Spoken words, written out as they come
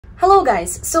Hello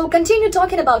guys, so continue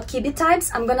talking about Kibbe types.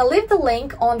 I'm gonna leave the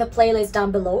link on the playlist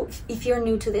down below if you're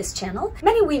new to this channel.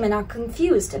 Many women are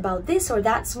confused about this or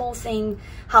that small thing.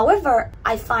 However,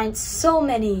 I find so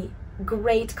many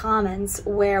great comments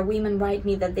where women write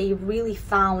me that they really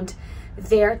found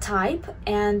their type,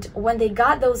 and when they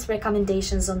got those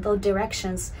recommendations on those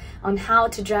directions on how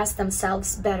to dress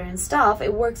themselves better and stuff,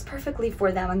 it works perfectly for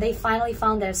them, and they finally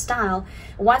found their style.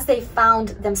 Once they found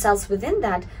themselves within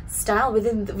that style,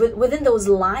 within those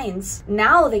lines,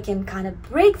 now they can kind of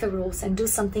break the rules and do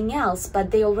something else,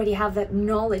 but they already have that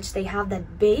knowledge, they have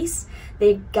that base,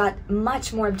 they got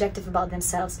much more objective about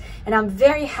themselves. And I'm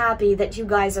very happy that you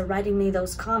guys are writing me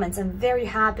those comments. I'm very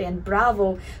happy, and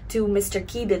bravo to Mr.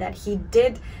 Kibbe that he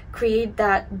did create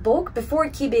that book. Before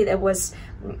Kibbe, there was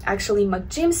actually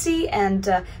McJimsey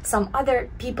and some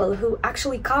other people who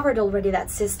actually covered already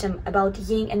that system about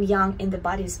yin and yang in the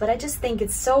bodies. But I just think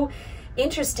it's so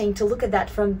interesting to look at that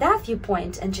from that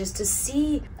viewpoint and just to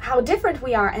see how different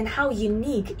we are and how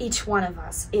unique each one of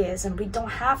us is, and we don't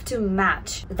have to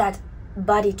match that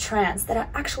body trends that are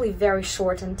actually very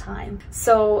short in time.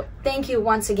 So thank you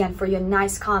once again for your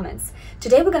nice comments.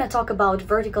 Today we're going to talk about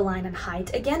vertical line and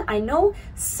height again. I know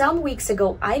some weeks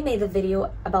ago I made a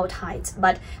video about height,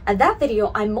 but at that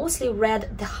video I mostly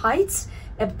read the heights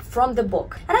from the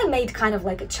book, and I made kind of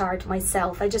like a chart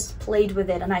myself. I just played with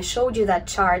it and I showed you that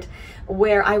chart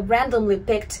where I randomly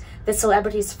picked the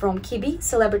celebrities from Kibbe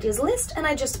celebrities list, and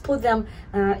I just put them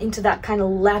into that kind of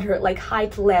ladder, like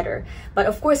height ladder. But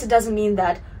of course it doesn't mean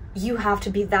that you have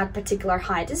to be that particular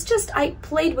height. It's just I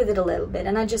played with it a little bit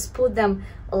and I just put them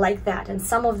like that, and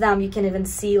some of them you can even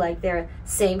see like they're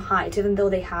same height even though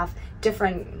they have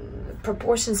different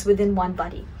proportions within one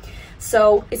body.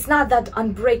 So it's not that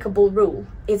unbreakable rule,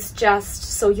 it's just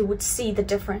so you would see the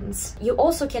difference. You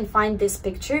also can find this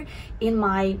picture in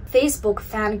my Facebook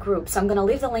fan group, so I'm gonna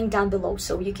leave the link down below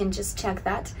so you can just check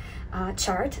that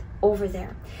chart over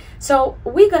there. So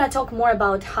we're gonna talk more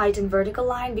about height and vertical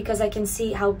line because I can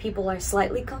see how people are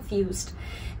slightly confused.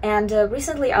 And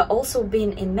recently I've also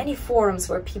been in many forums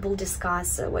where people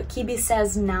discuss what Kibbe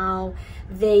says now.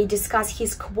 They discuss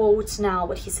his quotes now,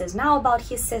 what he says now about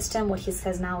his system, what he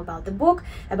says now about the book,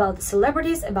 about the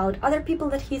celebrities, about other people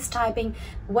that he's typing,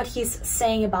 what he's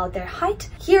saying about their height.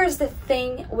 Here's the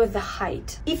thing with the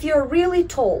height. If you're really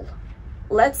tall,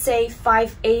 let's say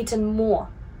 5'8" and more,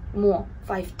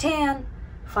 5'10",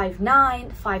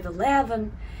 5'9",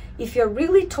 5'11", if you're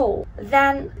really tall,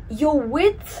 then your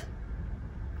width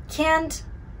can't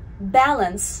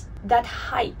balance that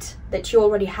height that you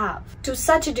already have to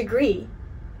such a degree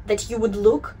that you would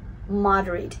look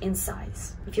moderate in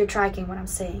size, if you're tracking what I'm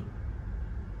saying.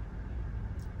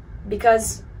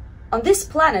 Because on this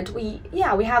planet we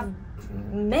have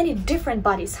many different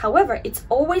bodies. However, it's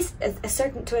always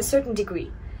to a certain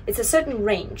degree. It's a certain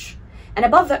range, and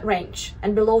above that range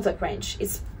and below that range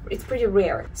it's pretty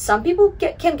rare. Some people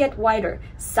can get wider,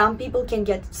 some people can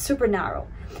get super narrow,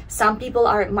 some people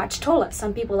are much taller,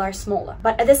 some people are smaller.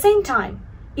 But at the same time,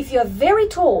 if you're very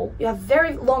tall, you have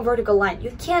very long vertical line,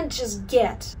 you can't just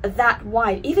get that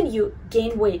wide. Even you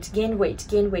gain weight,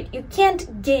 you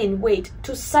can't gain weight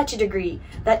to such a degree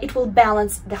that it will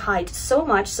balance the height so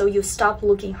much so you stop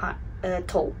looking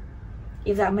tall,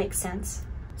 if that makes sense.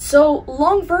 So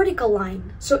long vertical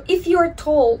line, so if you're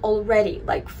tall already,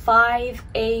 like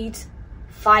 5'8",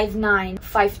 5'9",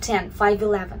 5'10",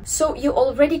 5'11", so you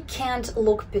already can't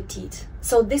look petite.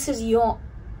 So this is your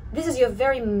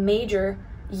very major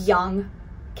young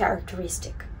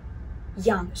characteristic,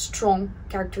 young, strong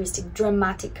characteristic,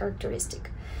 dramatic characteristic.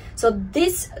 So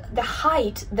the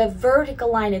height, the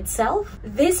vertical line itself,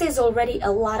 this is already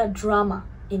a lot of drama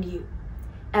in you.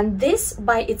 And this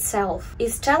by itself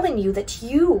is telling you that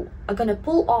you are gonna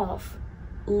pull off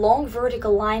long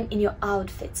vertical line in your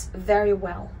outfits very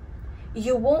well.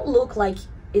 You won't look like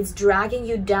it's dragging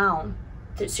you down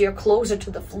so you're closer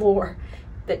to the floor,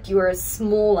 that you are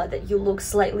smaller, that you look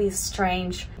slightly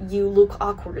strange, you look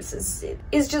awkward.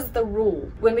 It's just the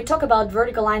rule. When we talk about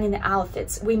vertical line in the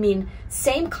outfits, we mean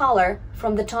same color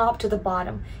from the top to the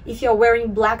bottom. If you're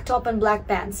wearing black top and black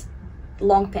pants,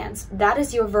 long pants, that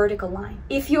is your vertical line.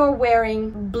 If you're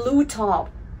wearing blue top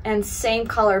and same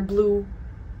color blue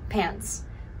pants,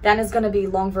 then it's gonna be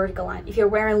long vertical line. If you're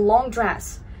wearing long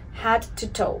dress, head to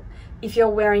toe, if you're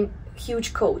wearing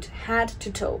huge coat, head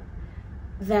to toe,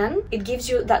 then it gives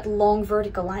you that long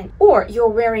vertical line. Or you're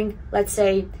wearing, let's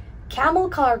say, camel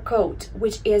color coat,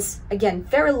 which is again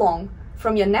very long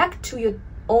from your neck to your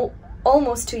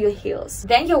almost to your heels.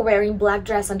 Then you're wearing black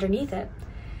dress underneath it,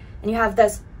 and you have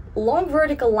this long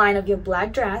vertical line of your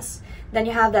black dress, then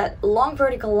you have that long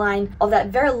vertical line of that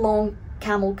very long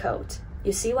camel coat.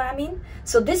 You see what I mean?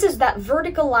 So this is that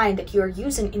vertical line that you're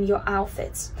using in your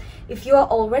outfits. If you are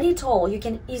already tall, you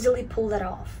can easily pull that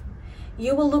off.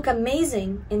 You will look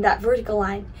amazing in that vertical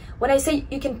line. When I say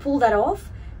you can pull that off,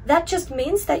 that just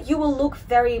means that you will look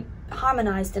very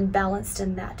harmonized and balanced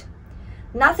in that.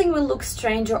 Nothing will look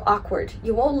strange or awkward.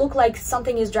 You won't look like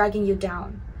something is dragging you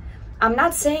down. I'm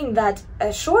not saying that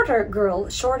a shorter girl,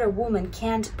 shorter woman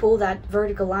can't pull that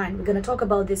vertical line. We're going to talk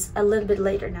about this a little bit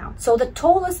later now. So the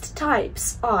tallest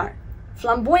types are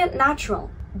flamboyant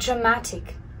natural,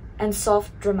 dramatic, and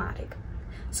soft dramatic.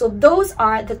 So those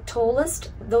are the tallest,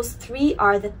 those three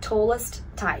are the tallest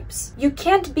types. You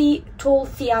can't be tall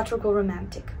theatrical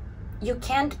romantic. You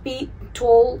can't be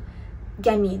tall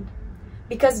gamine,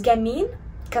 because gamine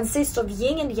consists of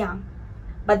yin and yang,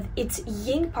 but its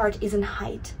yin part is in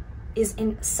height, is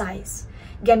in size.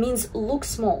 Gamines look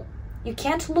small. You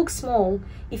can't look small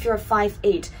if you're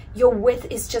 5'8". Your width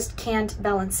is just can't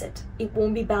balance it. It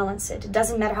won't be balanced. It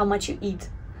doesn't matter how much you eat.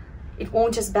 It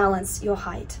won't just balance your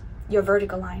height, your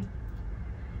vertical line.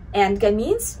 And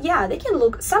gamines, yeah, they can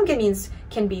look, some gamines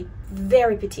can be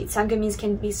very petite. Some gamines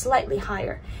can be slightly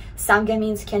higher. Some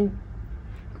gamines can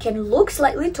look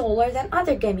slightly taller than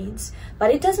other gamines,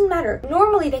 but it doesn't matter.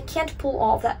 Normally, they can't pull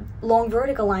off that long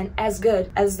vertical line as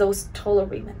good as those taller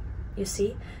women, you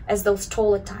see, as those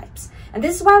taller types. And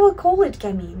this is why we'll call it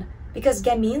gamine, because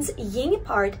gamine's yin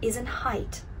part is in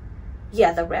height.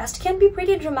 Yeah, the rest can be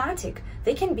pretty dramatic.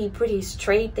 They can be pretty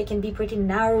straight, they can be pretty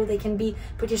narrow, they can be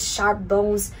pretty sharp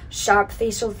bones, sharp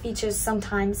facial features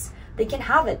sometimes. They can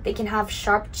have it. They can have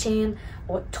sharp chin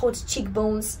or taut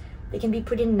cheekbones. They can be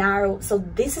pretty narrow. So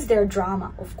this is their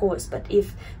drama, of course. But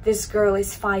if this girl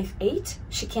is 5'8",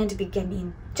 she can't be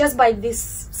gamine, just by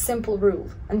this simple rule.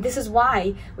 And this is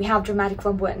why we have dramatic,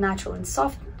 flamboyant, natural, and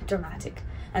soft dramatic.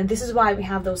 And this is why we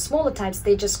have those smaller types.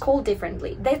 They just call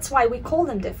differently. That's why we call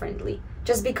them differently,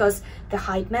 just because the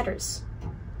height matters.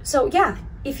 So yeah,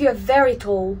 if you're very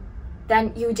tall,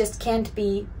 then you just can't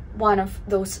be one of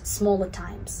those smaller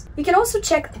types. You can also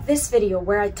check this video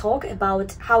where I talk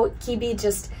about how Kibbe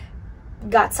just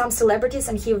got some celebrities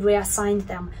and he reassigned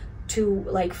them to,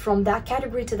 like, from that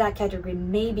category to that category.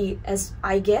 Maybe, as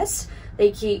I guess,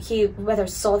 like he whether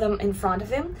saw them in front of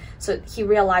him, so he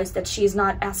realized that she's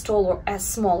not as tall or as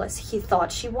small as he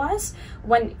thought she was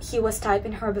when he was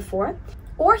typing her before,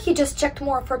 or he just checked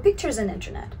more of her pictures on the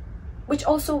internet, which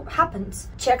also happens.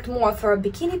 Checked more of her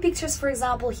bikini pictures, for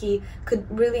example. He could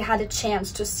really had a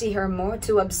chance to see her more,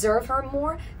 to observe her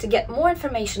more, to get more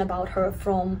information about her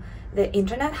from the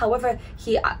internet. However,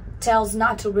 he tells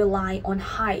not to rely on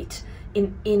height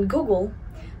in Google,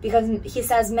 because he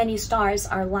says many stars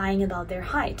are lying about their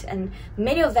height, and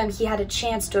many of them he had a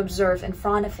chance to observe in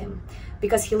front of him,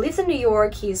 because he lives in New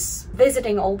York. He's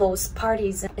visiting all those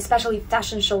parties, especially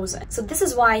fashion shows. So this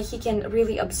is why he can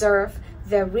really observe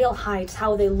their real height,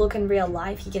 how they look in real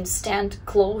life. He can stand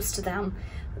close to them,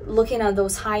 looking at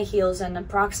those high heels and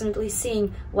approximately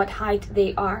seeing what height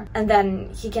they are. And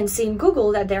then he can see in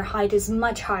Google that their height is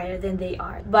much higher than they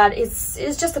are. But it's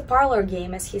just a parlor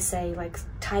game, as he say, like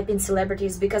type in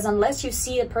celebrities, because unless you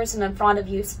see a person in front of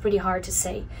you, it's pretty hard to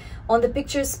say. On the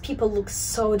pictures, people look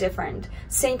so different.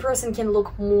 Same person can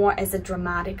look more as a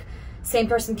dramatic. Same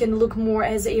person can look more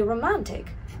as a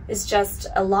romantic. It's just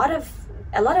a lot of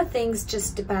things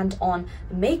just depend on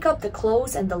makeup, the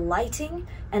clothes, and the lighting,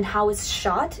 and how it's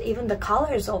shot. Even the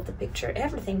colors of the picture,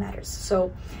 everything matters.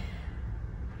 So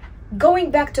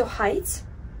going back to heights,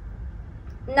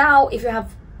 now if you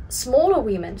have smaller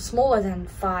women, smaller than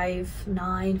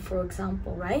 5'9", for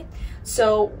example, right?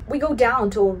 So we go down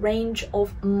to a range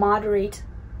of moderate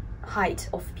height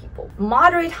of people.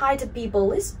 Moderate height of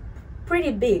people is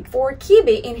pretty big. For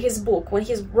Kibbe, in his book, when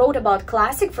he wrote about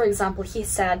classic, for example, he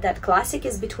said that classic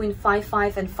is between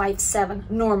 5'5" and 5'7"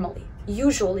 normally.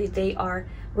 Usually they are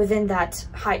within that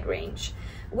height range,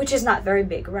 which is not very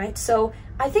big, right? So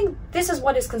I think this is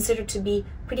what is considered to be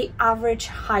pretty average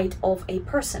height of a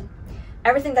person.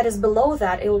 Everything that is below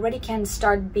that, it already can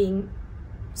start being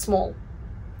small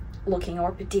looking,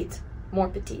 or petite, more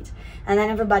petite. And then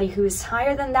everybody who is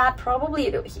higher than that, probably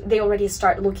they already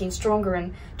start looking stronger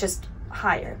and just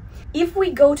higher. If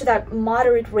we go to that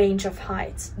moderate range of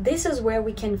heights, this is where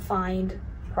we can find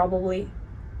probably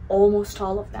almost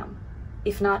all of them,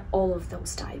 if not all of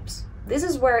those types. This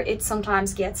is where it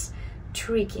sometimes gets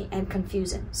tricky and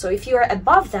confusing. So if you're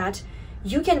above that,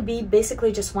 you can be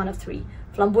basically just one of three: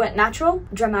 flamboyant natural,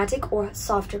 dramatic, or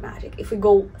soft dramatic. If we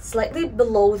go slightly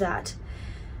below that,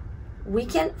 we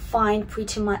can find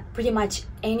pretty much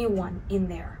anyone in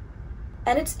there.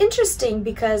 And it's interesting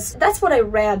because that's what I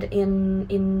read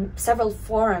in several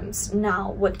forums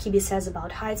now, what Kibbe says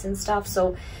about heights and stuff.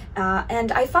 So,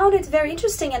 and I found it very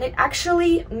interesting, and it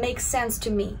actually makes sense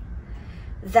to me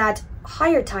that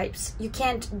higher types, you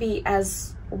can't be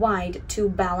as wide to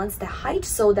balance the height,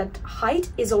 so that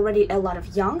height is already a lot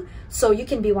of young, so you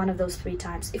can be one of those 3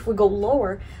 types. If we go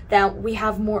lower, then we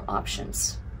have more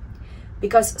options.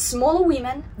 Because smaller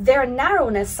women, their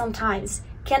narrowness sometimes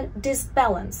can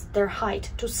disbalance their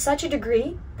height to such a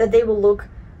degree that they will look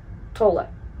taller.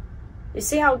 You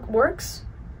see how it works?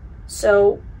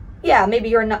 So yeah, maybe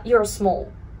you're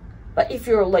small, but if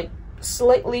you're like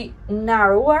slightly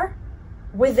narrower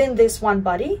within this one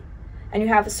body, and you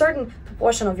have a certain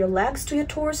proportion of your legs to your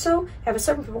torso, have a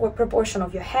certain proportion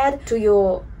of your head to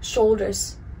your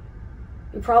shoulders,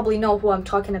 you probably know who I'm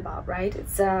talking about, right?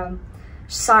 It's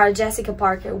Sarah Jessica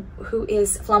Parker, who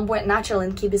is flamboyant natural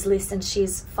in Kibbe's list, and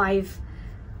she's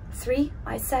 5'3",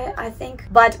 I think.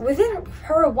 But within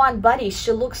her one body,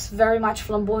 she looks very much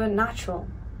flamboyant natural.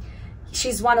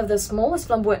 She's one of the smallest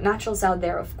flamboyant naturals out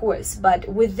there, of course, but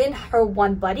within her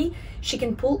one body, she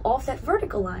can pull off that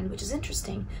vertical line, which is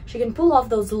interesting. She can pull off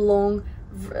those long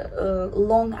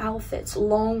outfits,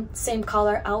 long same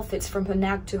color outfits from her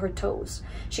neck to her toes.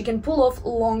 She can pull off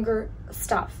longer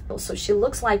stuff. So she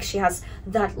looks like she has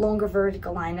that longer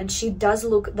vertical line, and she does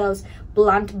look those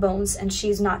blunt bones, and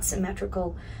she's not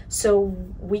symmetrical. So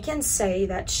we can say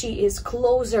that she is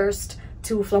closest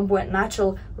to flamboyant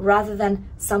natural rather than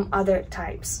some other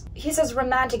types. He says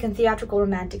romantic and theatrical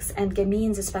romantics and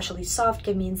gamines, especially soft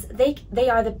gamines, they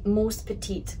are the most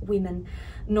petite women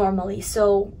normally,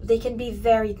 so they can be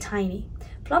very tiny.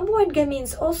 Flamboyant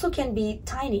gamines also can be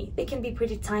tiny. They can be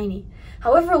pretty tiny.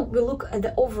 However, we look at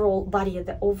the overall body, at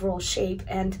the overall shape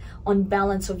and on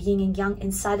balance of yin and yang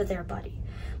inside of their body.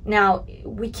 Now,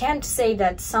 we can't say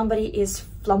that somebody is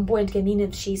flamboyant gamine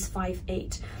if she's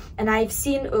 5'8". And I've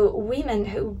seen women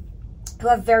who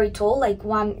are very tall, like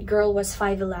one girl was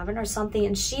 5'11" or something,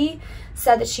 and she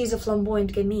said that she's a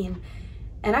flamboyant gamine.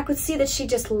 And I could see that she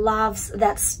just loves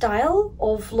that style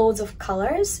of loads of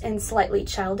colors and slightly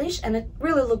childish, and it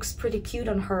really looks pretty cute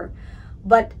on her.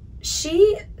 But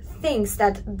she thinks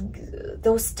that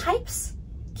those types,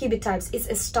 Kibbe types, is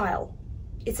a style.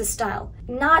 It's a style.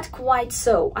 Not quite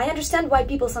so. I understand why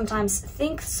people sometimes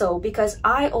think so, because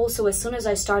I also, as soon as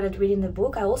I started reading the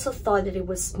book, I also thought that it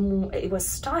was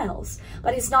styles.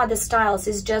 But it's not the styles,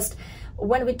 it's just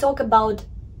when we talk about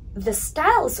the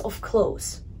styles of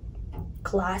clothes,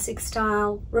 classic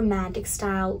style, romantic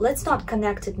style, let's not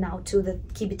connect it now to the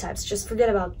Kibbe types. Just forget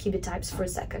about Kibbe types for a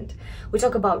second. We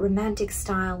talk about romantic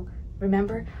style,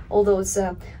 remember? All those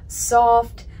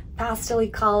soft, pastel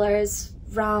colors,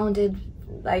 rounded,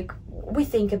 like we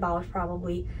think about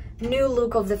probably new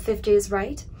look of the 50s,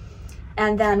 right?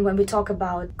 And then when we talk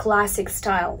about classic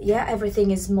style, yeah,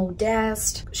 everything is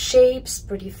modest, shapes,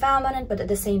 pretty feminine, but at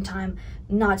the same time,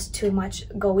 not too much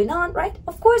going on, right?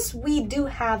 Of course, we do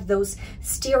have those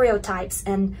stereotypes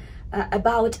and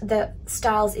about the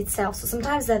styles itself. So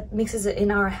sometimes that mixes it in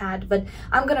our head, but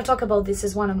I'm gonna talk about this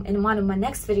as in one of my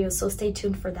next videos, so stay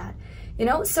tuned for that. You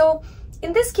know, so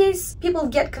in this case, people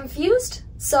get confused.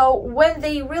 So when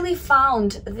they really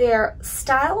found their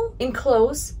style in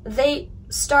clothes, they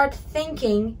start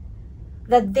thinking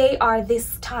that they are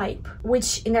this type,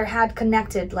 which in their head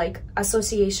connected like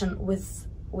association with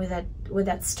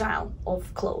that style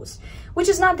of clothes, which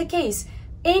is not the case.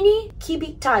 Any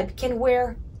Kibbe type can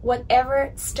wear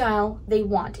whatever style they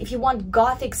want. If you want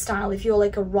gothic style, if you're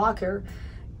like a rocker,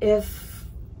 if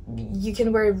you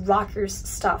can wear rockers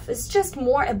stuff. It's just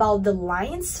more about the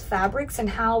lines, fabrics, and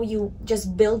how you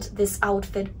just build this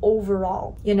outfit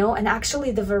overall, you know. And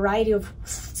actually the variety of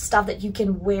stuff that you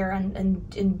can wear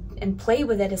and play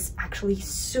with it is actually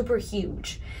super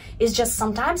huge. It's just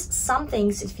sometimes some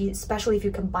things, especially if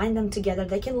you combine them together,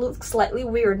 they can look slightly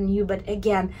weird on you, but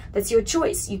again, that's your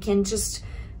choice. You can just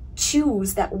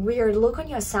choose that weird look on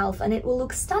yourself and it will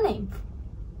look stunning.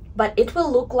 But it will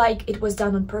look like it was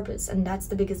done on purpose, and that's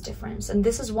the biggest difference. And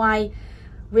this is why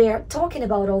we're talking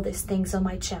about all these things on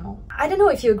my channel. I don't know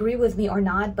if you agree with me or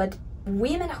not, but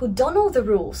women who don't know the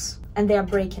rules and they are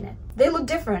breaking it, they look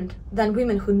different than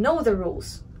women who know the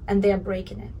rules and they are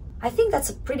breaking it. I think that's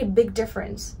a pretty big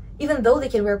difference. Even though they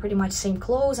can wear pretty much same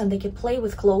clothes and they can play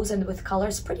with clothes and with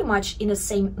colors pretty much in the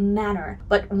same manner.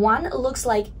 But one looks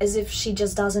like as if she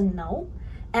just doesn't know,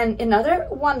 and another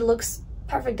one looks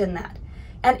perfect in that.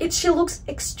 And she looks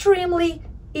extremely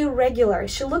irregular.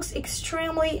 She looks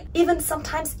extremely, even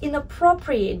sometimes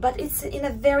inappropriate, but it's in a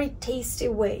very tasty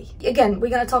way. Again, we're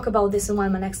gonna talk about this in one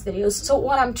of my next videos. So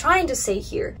what I'm trying to say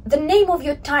here, the name of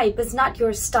your type is not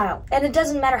your style. And it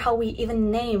doesn't matter how we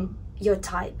even name your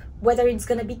type, whether it's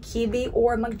gonna be Kibbe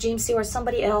or McJimsy or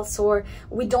somebody else, or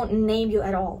we don't name you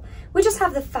at all. We just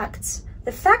have the facts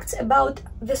about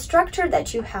the structure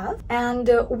that you have, and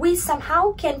we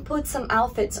somehow can put some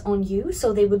outfits on you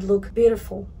so they would look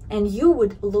beautiful and you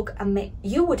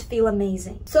would feel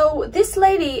amazing. So this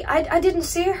lady, I didn't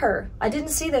see her. I didn't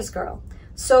see this girl.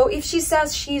 So if she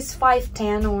says she's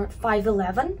 5'10" or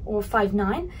 5'11" or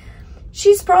 5'9",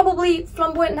 she's probably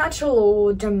flamboyant natural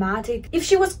or dramatic. If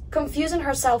she was confusing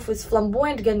herself with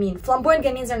flamboyant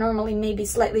gamins are normally maybe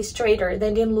slightly straighter.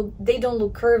 They don't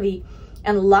look curvy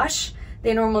and lush.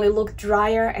 They normally look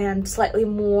drier and slightly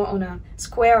more on a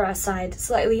square side,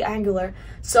 slightly angular.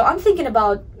 So I'm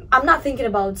not thinking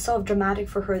about soft dramatic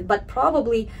for her, but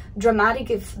probably dramatic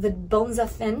if the bones are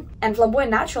thin, and flamboyant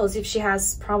naturals if she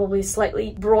has probably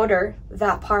slightly broader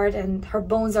that part and her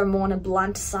bones are more on a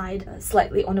blunt side,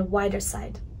 slightly on a wider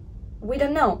side. We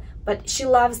don't know, but she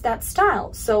loves that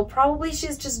style. So probably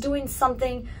she's just doing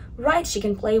something right. She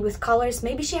can play with colors.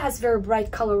 Maybe she has very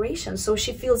bright coloration, so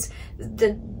she feels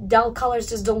the dull colors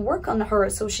just don't work on her,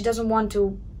 so she doesn't want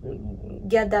to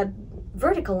get that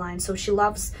vertical line, so she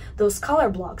loves those color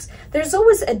blocks. There's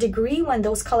always a degree when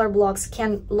those color blocks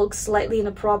can look slightly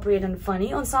inappropriate and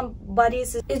funny on some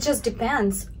bodies. It just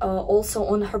depends also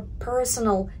on her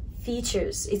personal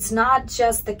features. It's not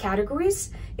just the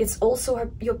categories, it's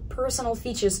also your personal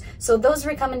features. So those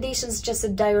recommendations just a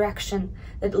direction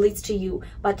that leads to you,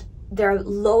 but there are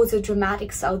loads of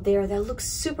dramatics out there that look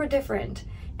super different,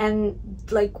 and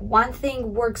like one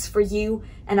thing works for you,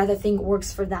 another thing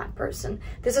works for that person.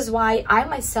 This is why I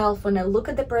myself, when I look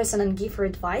at the person and give her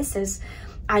advices,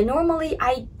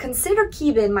 I consider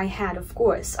Kibbe in my head, of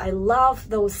course. I love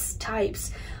those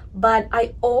types, but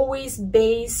I always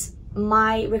base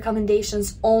my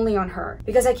recommendations only on her,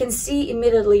 because I can see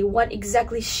immediately what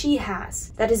exactly she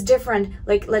has that is different.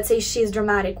 Like, let's say she's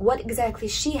dramatic, what exactly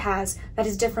she has that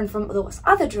is different from those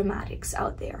other dramatics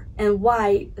out there, and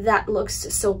why that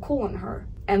looks so cool on her,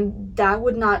 and that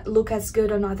would not look as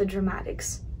good on other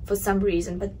dramatics for some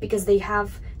reason, but because they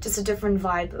have just a different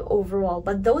vibe overall.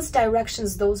 But those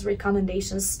directions, those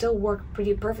recommendations still work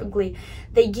pretty perfectly.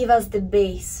 They give us the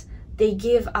base, they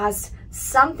give us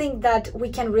something that we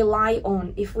can rely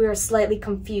on if we are slightly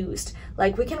confused.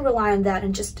 Like, we can rely on that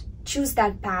and just choose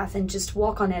that path and just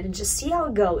walk on it and just see how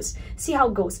it goes,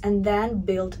 and then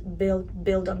build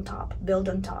on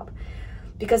top,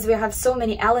 because we have so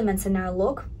many elements in our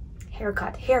look: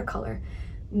 haircut, hair color,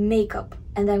 makeup,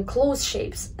 and then clothes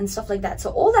shapes and stuff like that. So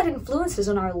all that influences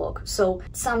on our look. So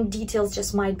some details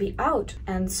just might be out,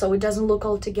 and so it doesn't look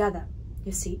all together,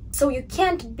 you see. So you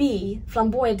can't be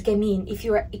flamboyant gamine if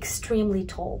you are extremely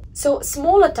tall. So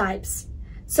smaller types.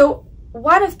 So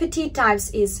one of petite types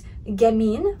is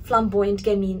gamine, flamboyant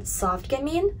gamine, soft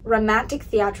gamine, romantic,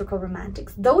 theatrical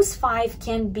romantics. Those 5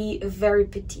 can be very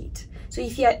petite. So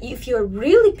if you're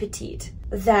really petite,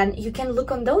 then you can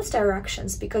look on those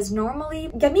directions, because normally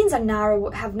gamines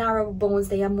are have narrow bones,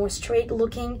 they are more straight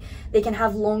looking, they can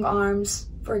have long arms,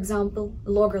 for example,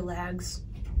 longer legs,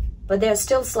 but they're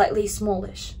still slightly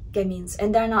smallish gamines,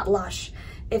 and they're not lush.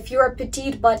 If you're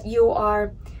petite but you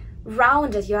are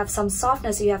rounded, you have some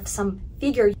softness, you have some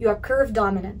figure, you are curve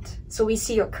dominant, so we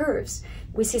see your curves,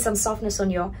 we see some softness on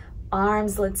your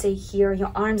arms. Let's say here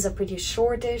your arms are pretty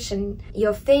shortish and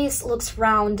your face looks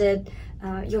rounded.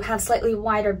 You have slightly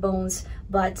wider bones,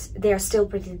 but they are still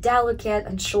pretty delicate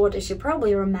and shortish. You're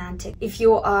probably romantic. If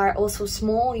you are also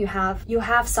small, you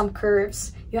have some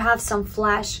curves, you have some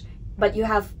flesh, but you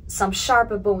have some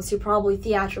sharper bones. You're probably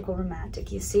theatrical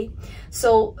romantic, you see.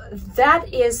 So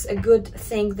that is a good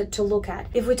thing to look at.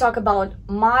 If we talk about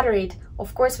moderate,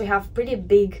 of course we have pretty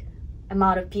big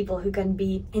amount of people who can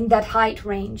be in that height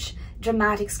range.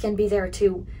 Dramatics can be there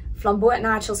too. Flamboyant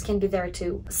naturals can be there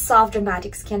too. Soft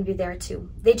dramatics can be there too.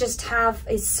 They just have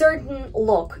a certain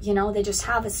look, you know, they just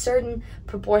have a certain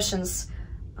proportions.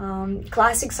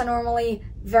 Classics are normally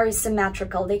very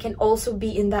symmetrical. They can also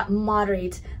be in that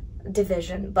moderate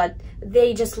division, but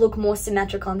they just look more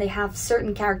symmetrical and they have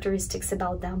certain characteristics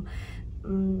about them.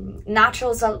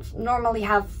 Naturals normally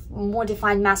have more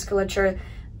defined musculature,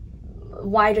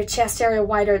 wider chest area,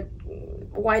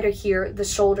 wider here, the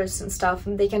shoulders and stuff,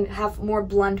 and they can have more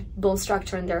blunt bone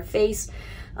structure in their face,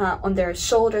 on their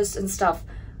shoulders and stuff,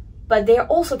 but they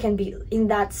also can be in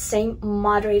that same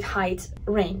moderate height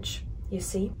range. you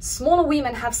see. Smaller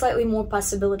women have slightly more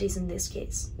possibilities in this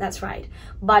case, that's right.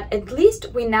 But at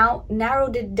least we now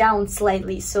narrowed it down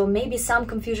slightly, so maybe some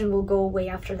confusion will go away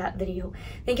after that video.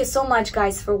 Thank you so much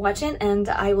guys for watching, and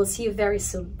I will see you very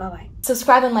soon. Bye-bye.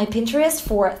 Subscribe on my Pinterest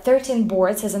for 13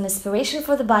 boards as an inspiration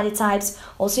for the body types.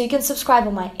 Also, you can subscribe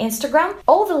on my Instagram.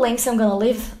 All the links I'm gonna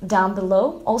leave down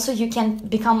below. Also, you can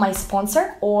become my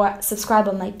sponsor or subscribe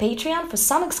on my Patreon for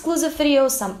some exclusive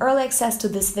videos, some early access to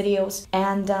these videos,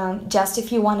 and just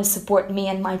if you want to support me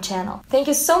and my channel. Thank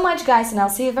you so much guys, and I'll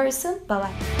see you very soon. Bye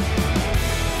bye.